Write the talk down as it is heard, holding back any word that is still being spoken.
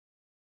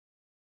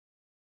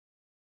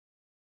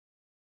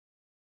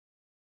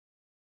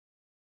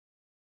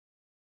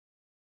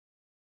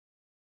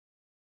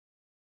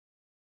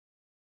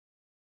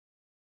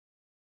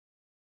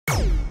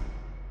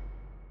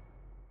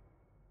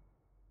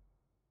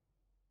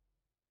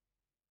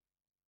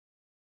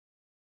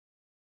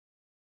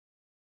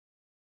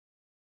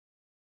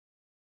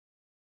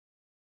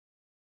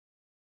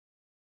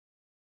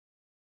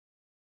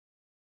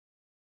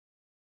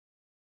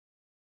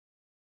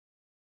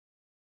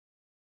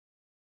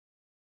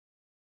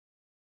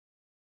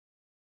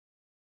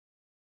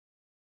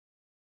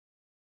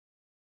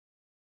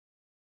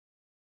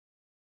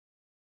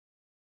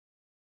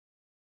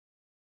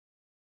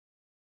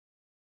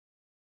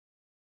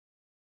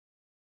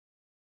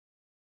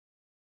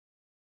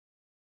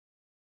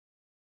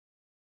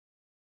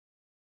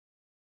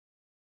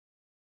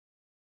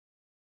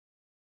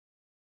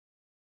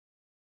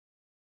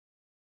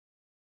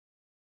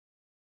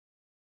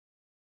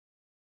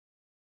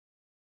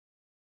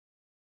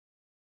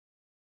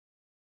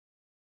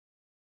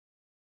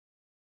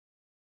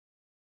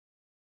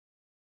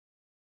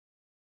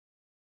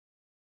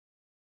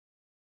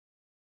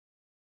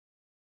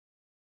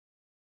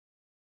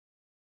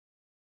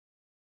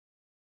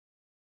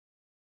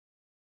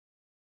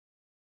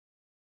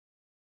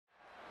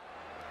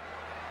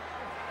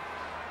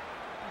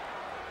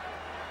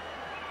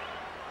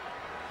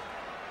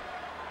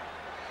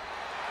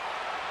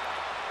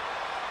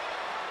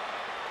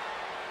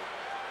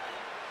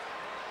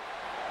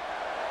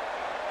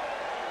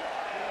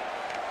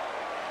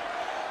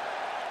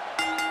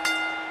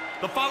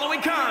The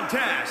following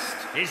contest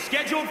is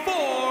scheduled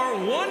for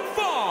one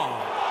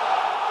fall.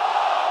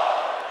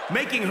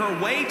 Making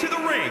her way to the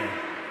ring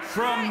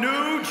from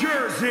New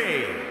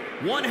Jersey,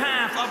 one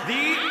half of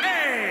the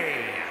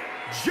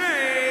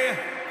AJ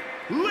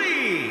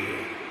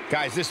Lee.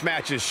 Guys, this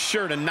match is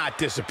sure to not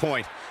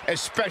disappoint,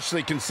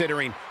 especially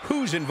considering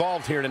who's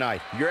involved here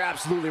tonight. You're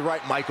absolutely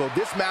right, Michael.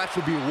 This match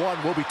will be one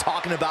we'll be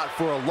talking about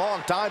for a long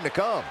time to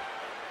come.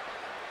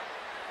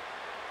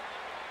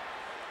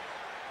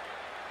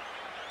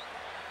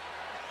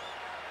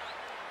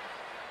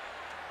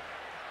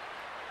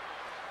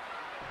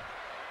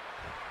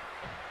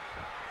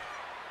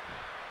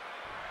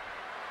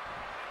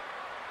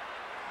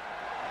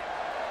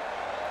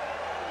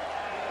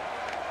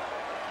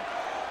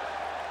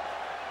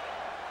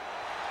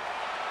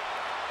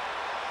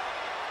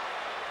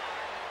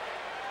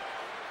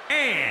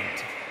 And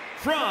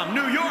from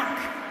New York,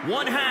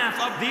 one half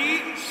of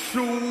the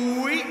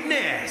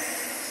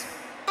Sweetness,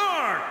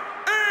 Archangel.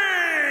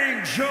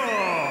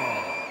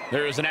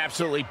 There is an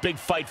absolutely big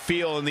fight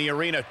feel in the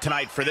arena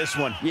tonight for this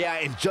one. Yeah,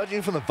 and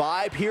judging from the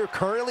vibe here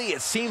currently,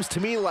 it seems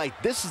to me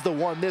like this is the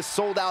one this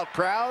sold-out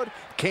crowd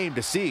came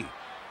to see.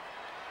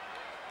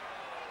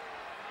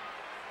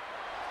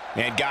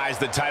 And guys,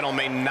 the title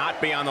may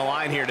not be on the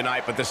line here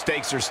tonight, but the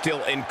stakes are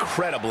still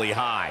incredibly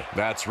high.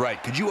 That's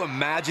right. Could you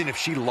imagine if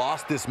she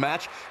lost this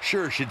match?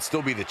 Sure, she'd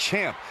still be the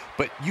champ,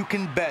 but you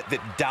can bet that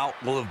doubt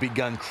will have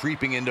begun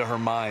creeping into her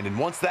mind. And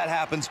once that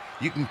happens,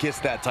 you can kiss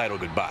that title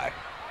goodbye.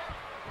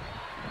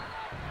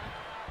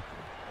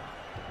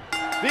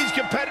 These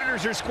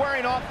competitors are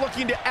squaring off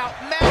looking to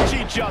outmatch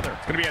each other.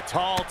 It's going to be a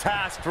tall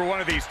task for one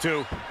of these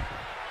two.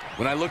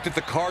 When I looked at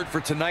the card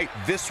for tonight,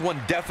 this one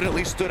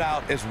definitely stood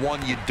out as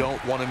one you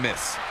don't want to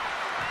miss.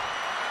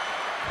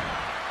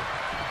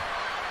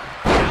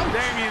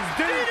 Damien's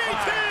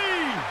DDT!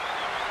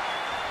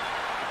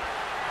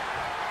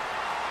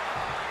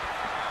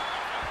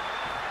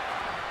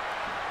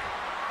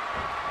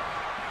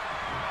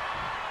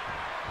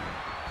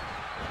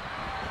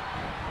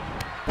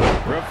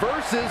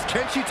 Reverses,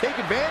 can she take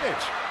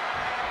advantage?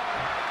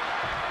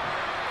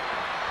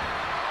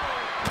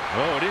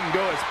 Oh, it didn't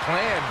go as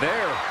planned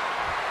there.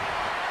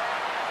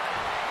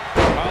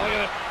 Oh, look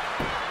at it.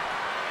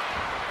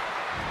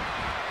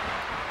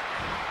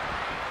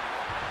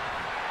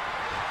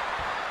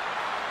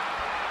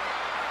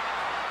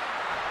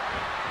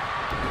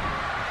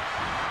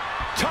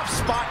 Tough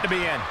spot to be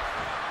in.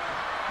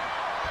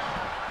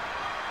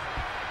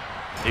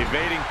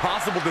 Evading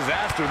possible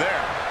disaster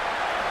there.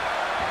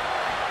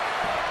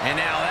 And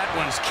now that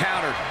one's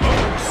countered.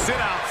 Oh,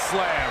 sit-out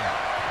slam.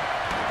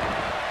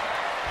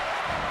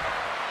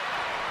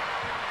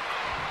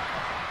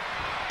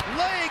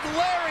 Leg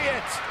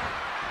lariat!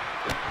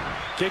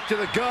 Kick to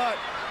the gut.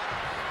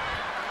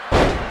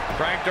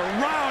 Cranked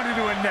around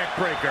into a neck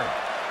breaker.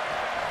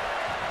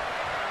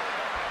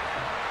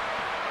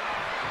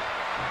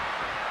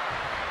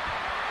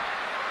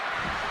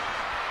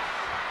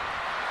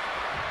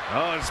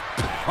 Oh, it's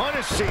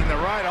punishing the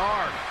right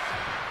arm.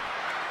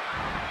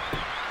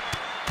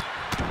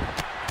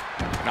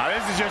 Now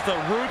this is just a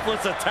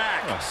ruthless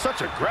attack. Oh,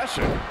 such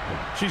aggression.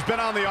 She's been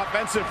on the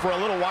offensive for a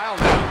little while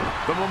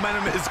now. The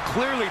momentum is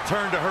clearly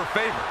turned to her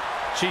favor.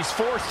 She's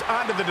forced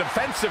onto the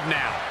defensive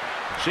now.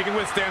 She can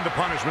withstand the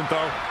punishment,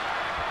 though.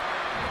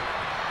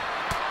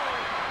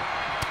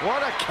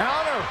 What a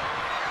counter.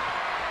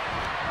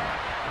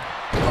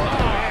 Oh,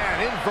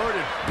 man,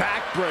 inverted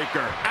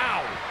backbreaker.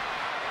 Ow.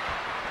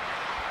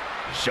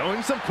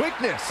 Showing some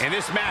quickness. And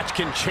this match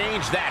can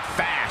change that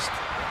fast.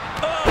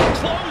 Oh,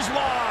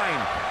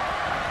 clothesline.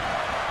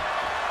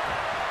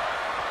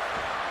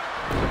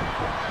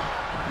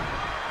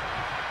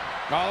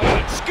 Oh, look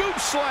at it. Scoop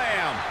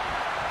slam.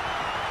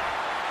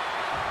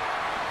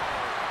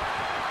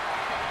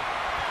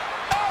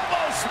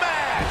 Elbow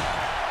smash.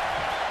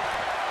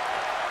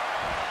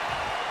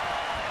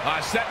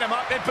 Setting him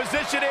up in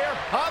position here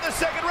on the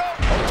second rope.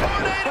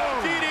 Tornado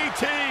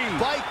DDT.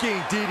 Viking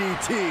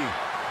DDT.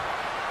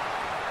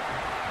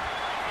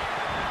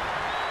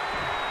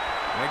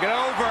 Make it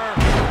over.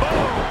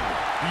 Boom.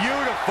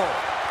 Beautiful.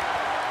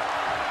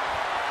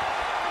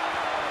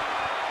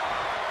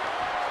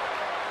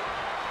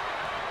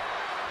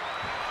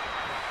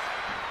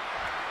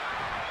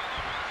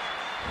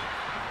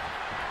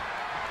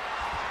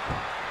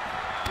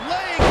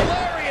 Leg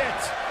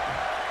lariat.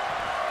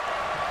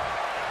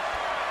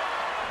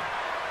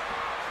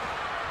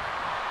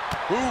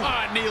 Ooh.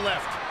 Knee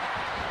left.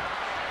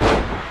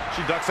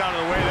 She ducks out of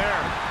the way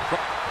there.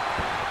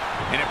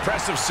 An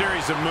impressive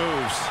series of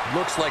moves.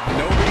 Looks like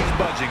nobody's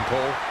budging,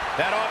 Cole.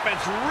 That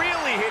offense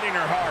really hitting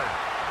her hard.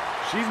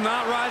 She's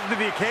not rising to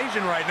the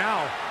occasion right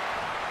now.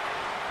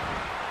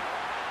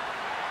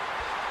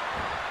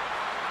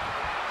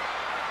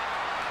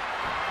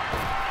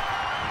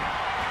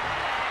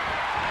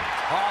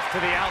 Off to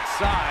the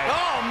outside.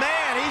 Oh,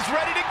 man, he's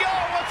ready to go.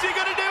 What's he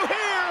going to do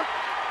here?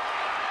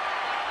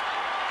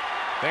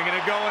 Thinking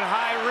of going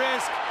high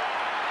risk.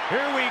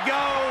 Here we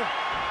go.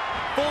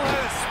 Full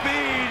head of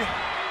speed.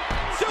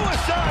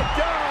 Suicide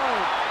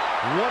dive.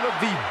 One of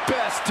the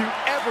best to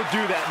ever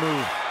do that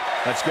move.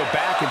 Let's go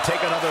back and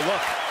take another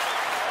look.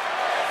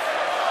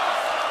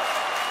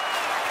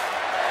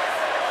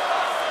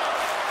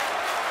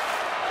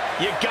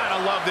 You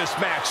gotta love this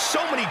match. So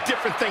many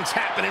different things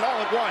happening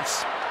all at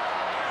once.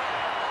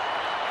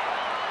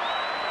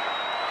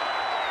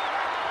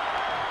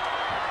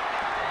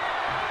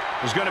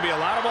 There's going to be a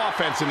lot of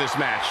offense in this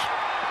match.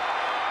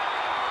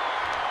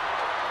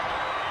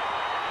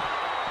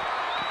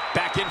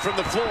 Back in from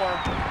the floor.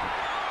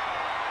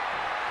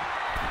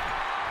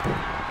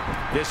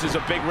 This is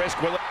a big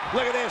risk. Look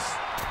at this.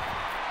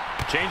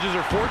 Changes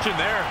her fortune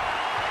there.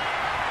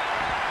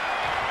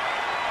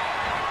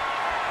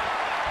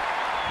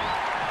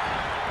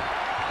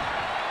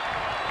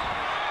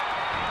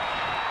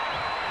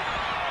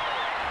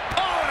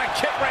 Oh, and a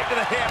kick right to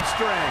the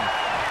hamstring.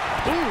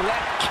 Ooh,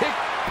 that kick.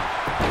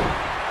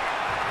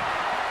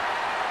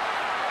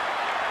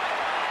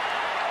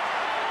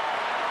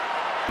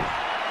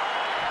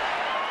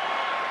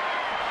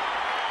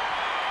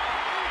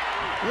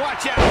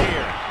 Watch out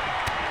here.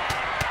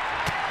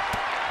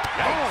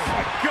 Oh,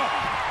 my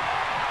God.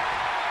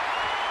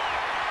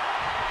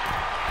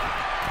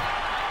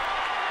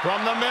 From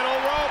the middle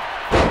rope.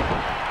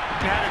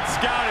 Had it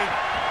scouted.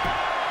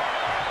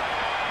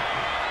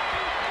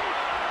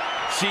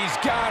 She's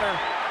got her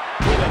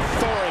with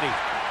authority.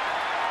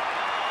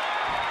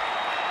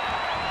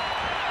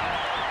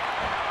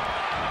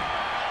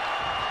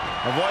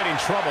 Avoiding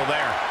trouble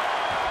there.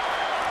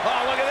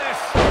 Oh, look at this.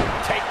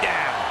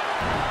 Takedown.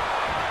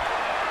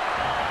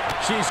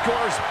 She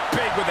scores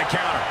big with the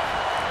counter.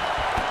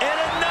 And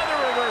another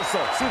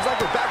reversal. Seems like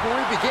we're back where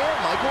we began,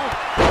 Michael.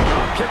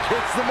 Kick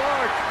hits the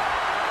mark.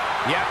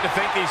 You have to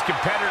think these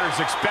competitors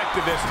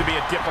expected this to be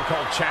a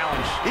difficult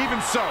challenge.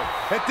 Even so,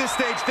 at this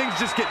stage, things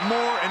just get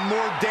more and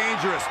more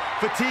dangerous.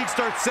 Fatigue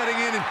starts setting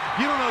in, and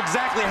you don't know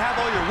exactly have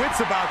all your wits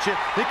about you.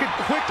 It could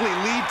quickly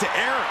lead to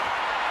error.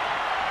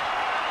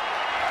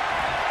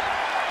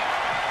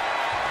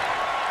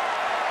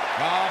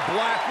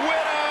 Black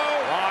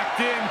Widow. Locked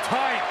in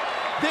tight.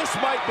 This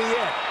might be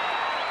it.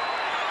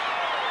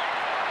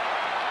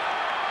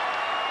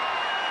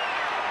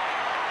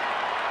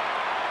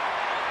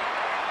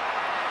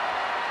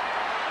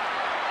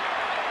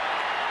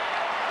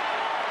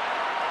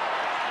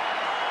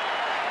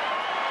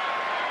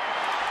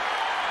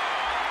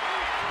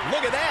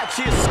 Look at that.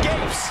 She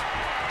escapes.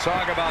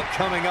 Talk about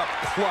coming up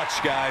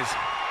clutch, guys.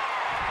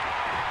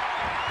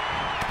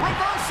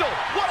 Reversal.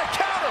 What a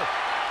counter.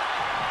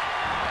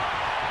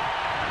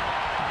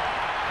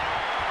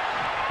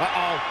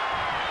 Uh-oh.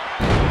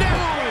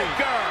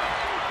 Neckbreaker.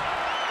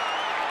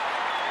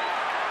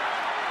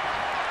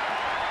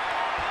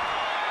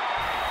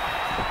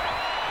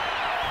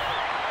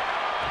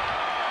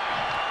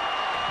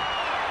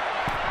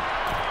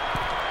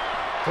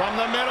 From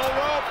the middle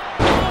rope.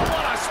 Oh,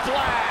 what a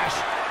splash.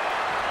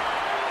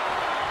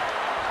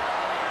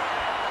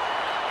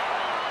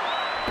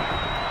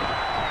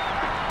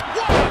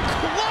 What a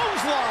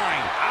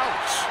clothesline.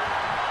 Ouch.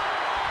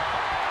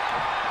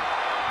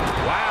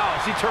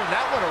 Wow, she turned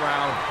that one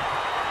around.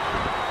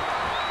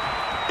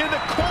 In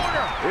the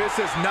corner. This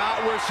is not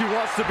where she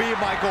wants to be,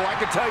 Michael. I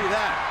can tell you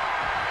that.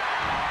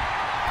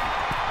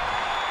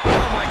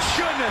 Oh, my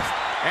goodness.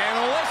 And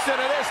listen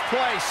to this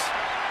place.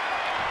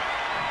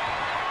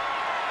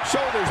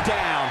 Shoulders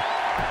down.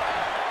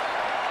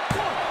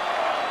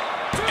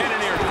 And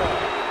an ear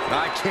fall.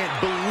 I can't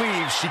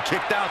believe she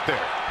kicked out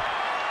there.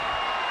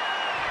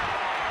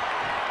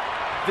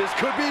 This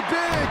could be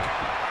big.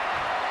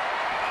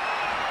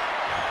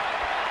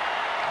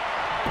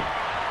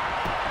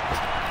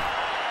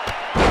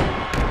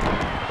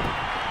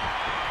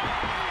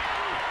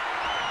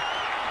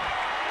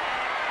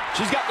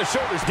 She's got the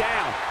shoulders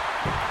down.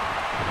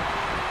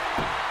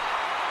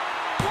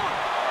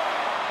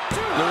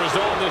 The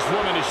result this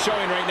woman is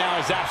showing right now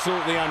is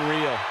absolutely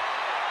unreal.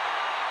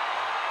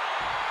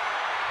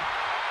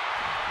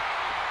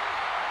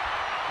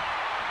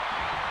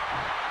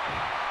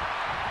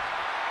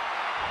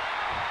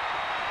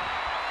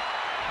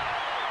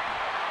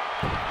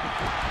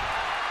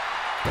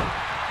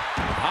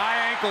 High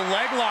ankle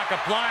leg lock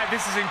applied.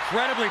 This is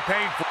incredibly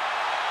painful.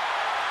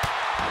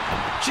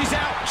 She's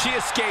out. She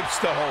escapes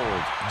the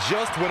hold.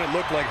 Just when it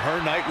looked like her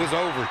night was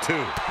over,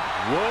 too.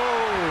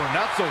 Whoa,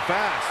 not so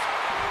fast.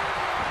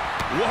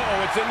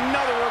 Whoa, it's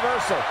another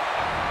reversal.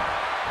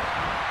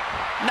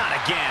 Not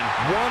again.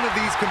 One of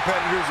these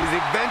competitors is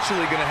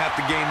eventually going to have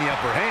to gain the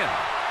upper hand.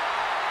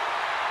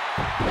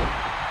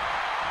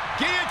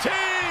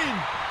 Guillotine!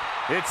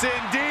 It's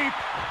in deep.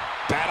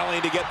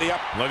 Battling to get the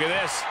up. Look at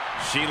this.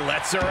 She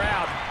lets her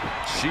out.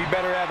 She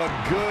better have a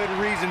good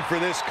reason for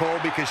this, Cole,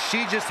 because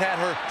she just had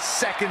her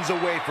seconds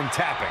away from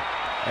tapping,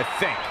 I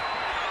think.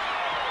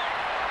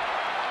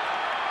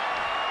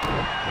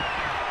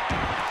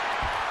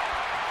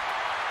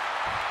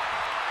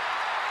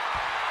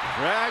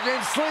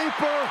 Dragon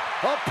sleeper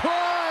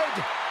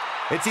applied.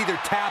 It's either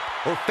tap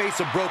or face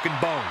a broken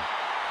bone.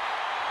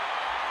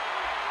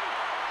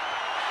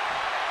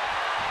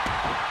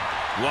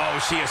 Whoa,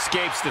 she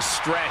escapes the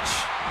stretch.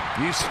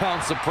 You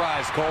sound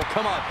surprised, Cole.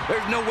 Come on.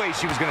 There's no way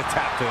she was going to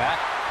tap to that.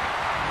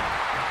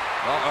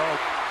 Uh-oh.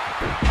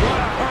 What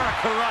a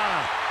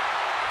hurricanrana.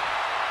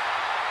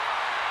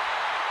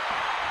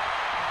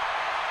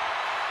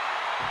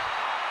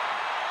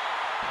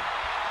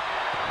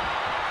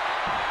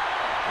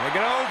 Take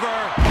it over.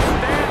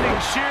 Standing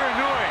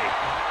Shiranui.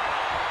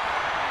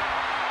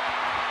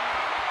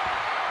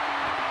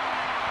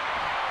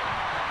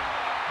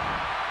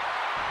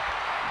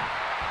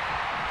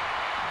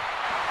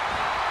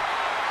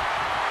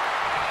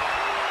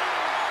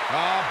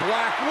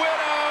 Black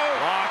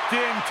Widow. Locked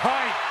in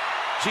tight.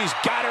 She's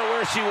got her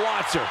where she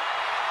wants her.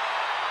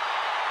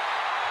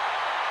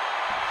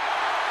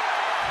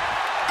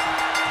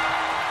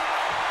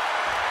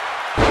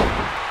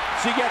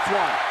 She gets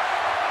one.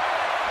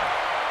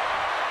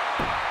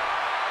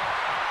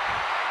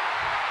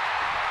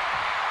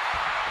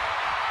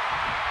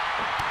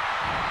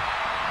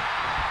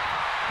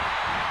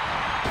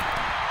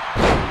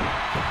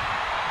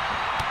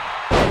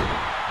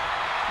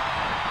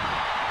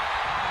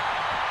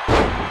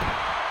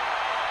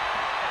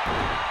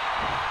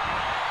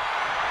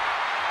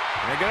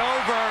 Take it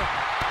over.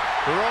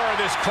 The roar of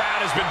this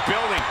crowd has been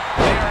building.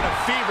 They are in a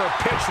fever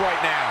pitch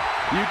right now.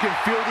 You can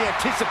feel the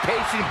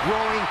anticipation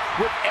growing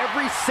with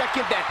every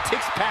second that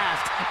ticks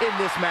past in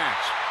this match.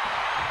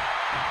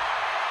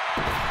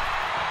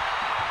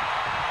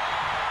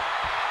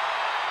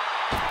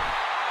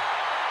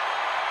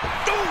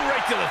 Ooh,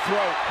 right to the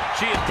throat.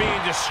 She is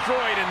being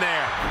destroyed in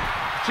there.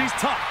 She's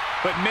tough,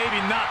 but maybe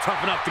not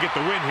tough enough to get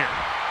the win here.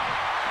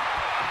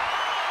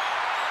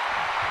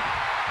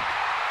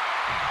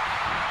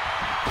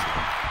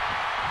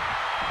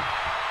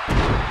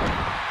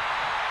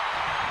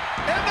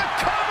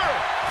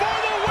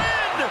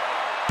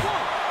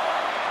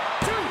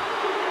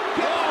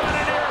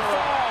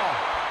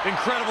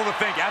 Incredible to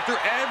think, after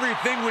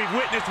everything we've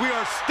witnessed, we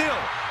are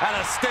still at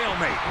a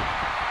stalemate.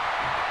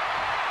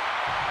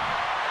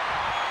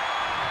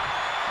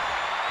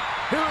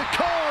 Here it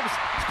comes!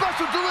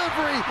 Special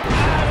delivery!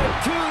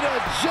 Attitude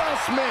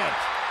adjustment!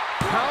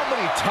 How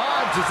many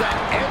times does that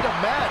end a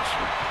match?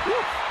 Woo.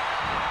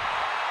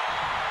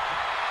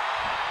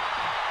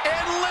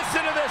 And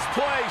listen to this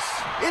place!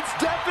 It's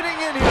deafening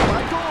in here,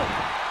 Michael!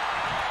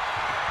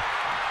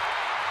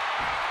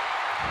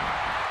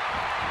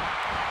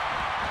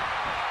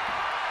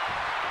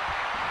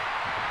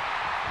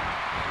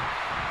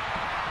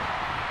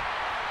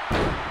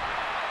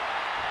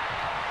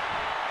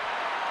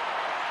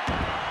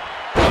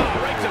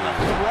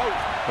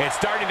 It's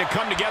starting to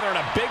come together in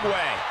a big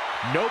way.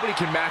 Nobody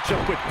can match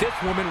up with this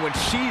woman when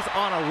she's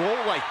on a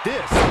roll like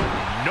this.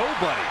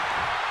 Nobody.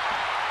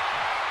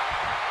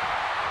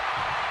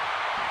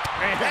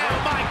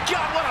 Oh my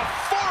God, what a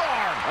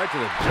forearm! Right to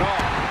the jaw.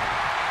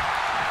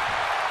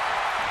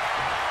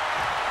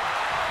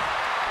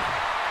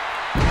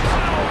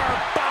 Power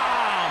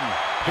bomb!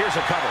 Here's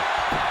a cover.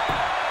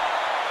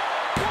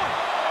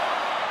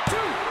 1,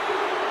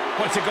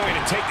 2. What's it going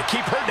to take to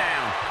keep her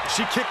down?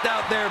 She kicked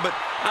out there, but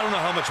I don't know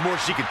how much more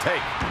she can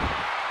take.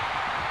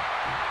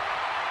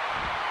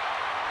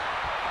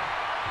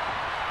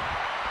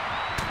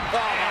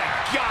 Oh, my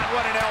God,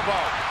 what an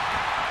elbow.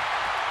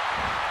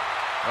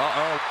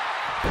 Uh-oh.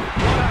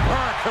 What a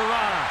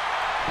hurricanrana.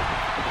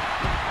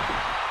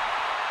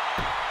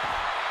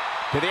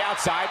 To the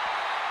outside.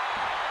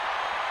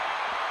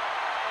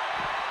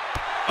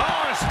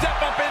 Oh, a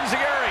step up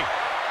enziguri.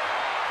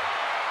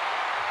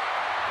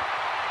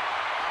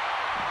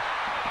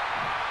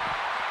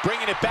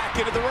 Bringing it back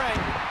into the ring.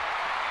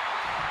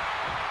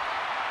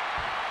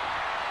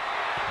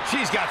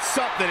 She's got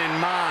something in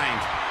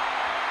mind.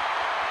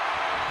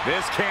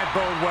 This can't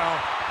bode well.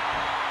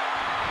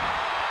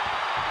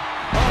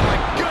 Oh, my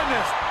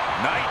goodness.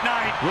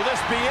 Night-night. Will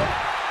this be it?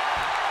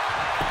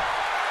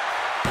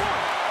 1,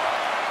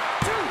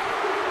 2,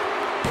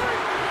 3.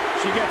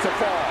 She gets a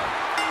fall.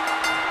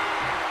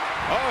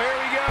 Oh, here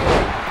we go.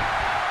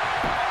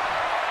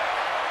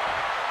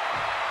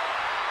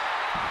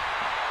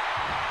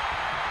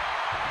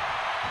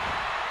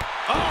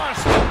 Oh,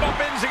 step up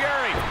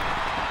enziguri.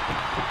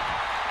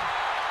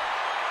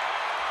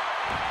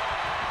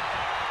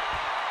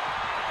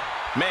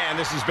 Man,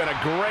 this has been a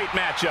great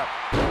matchup.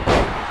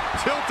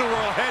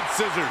 Tilt-a-whirl head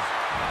scissors.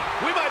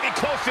 We might be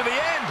close to the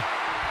end.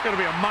 It's going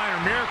to be a minor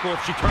miracle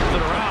if she turns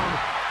it around.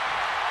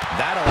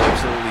 That'll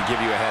absolutely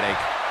give you a headache.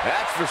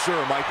 That's for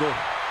sure, Michael.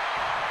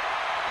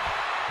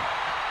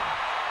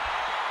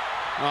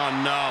 Oh,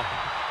 no.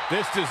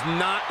 This does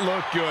not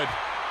look good.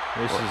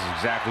 This is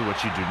exactly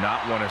what you do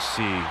not want to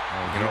see.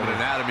 Human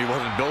anatomy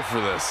wasn't built for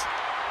this.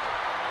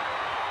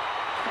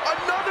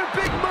 Another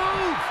big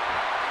move!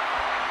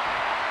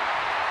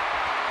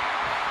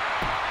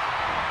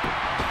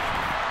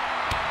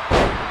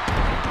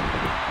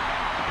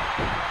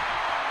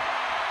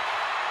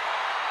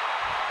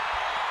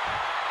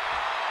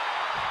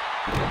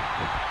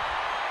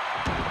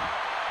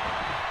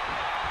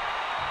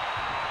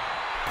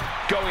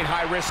 Going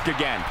high risk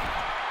again.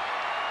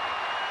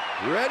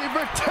 Ready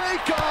for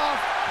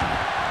takeoff!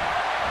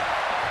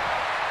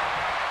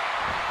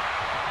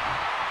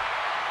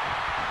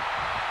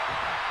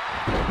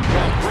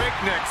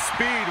 that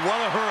speed,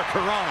 well a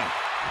hurricanrana.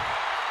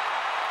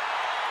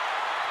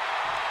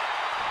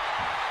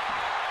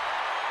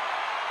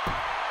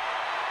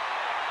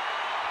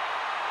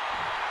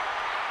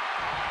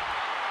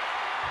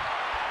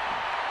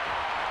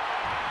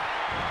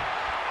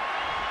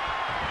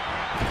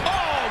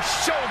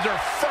 Shoulder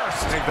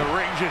first. I think the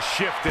ring just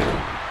shifted.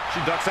 She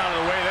ducks out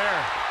of the way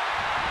there.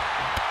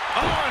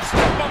 Oh, and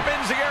step up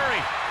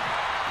Enziguri.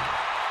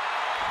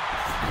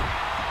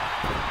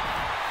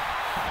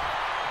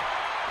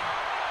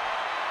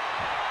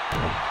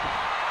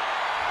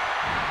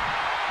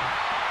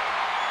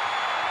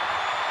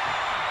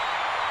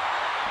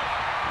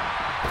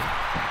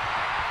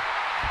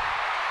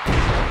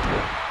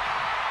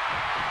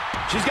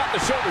 She's got the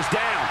shoulders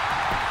down.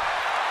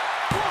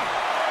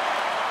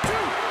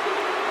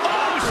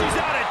 She's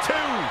out at 2.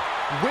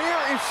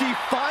 Where is she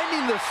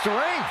finding the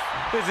strength?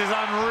 This is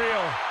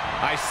unreal.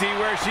 I see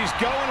where she's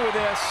going with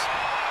this.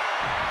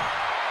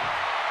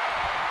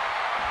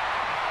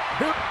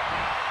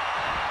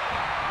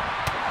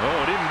 Oh,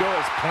 it didn't go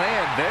as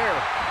planned there.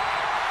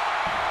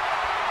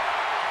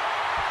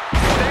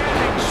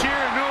 Standing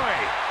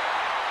Shiranui.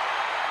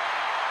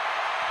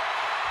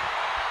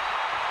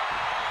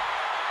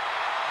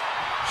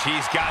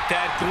 She's got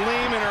that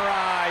gleam in her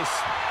eyes.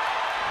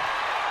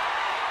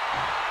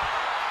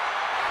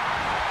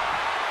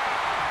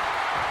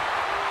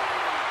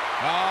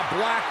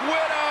 Black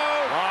Widow.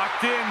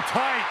 Locked in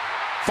tight.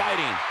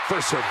 Fighting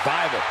for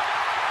survival.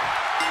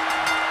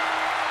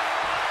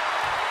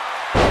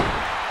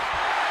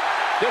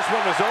 This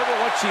one was over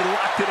once she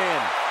locked it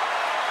in.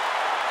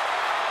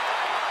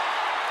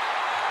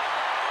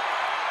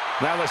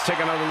 Now let's take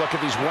another look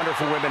at these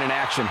wonderful women in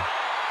action.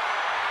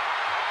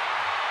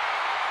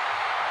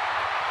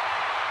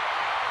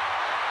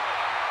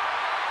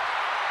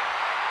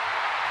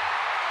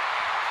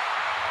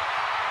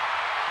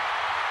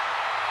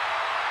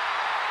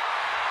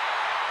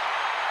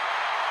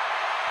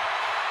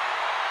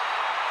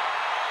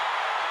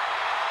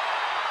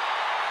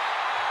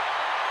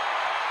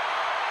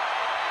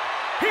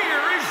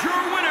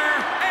 Your winner,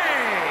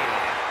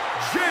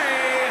 AJ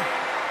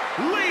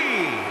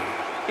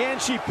Lee.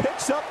 And she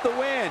picks up the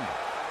win.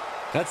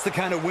 That's the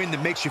kind of win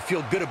that makes you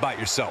feel good about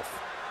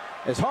yourself.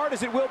 As hard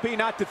as it will be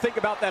not to think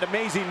about that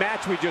amazing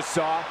match we just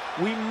saw,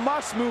 we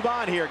must move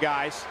on here,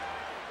 guys.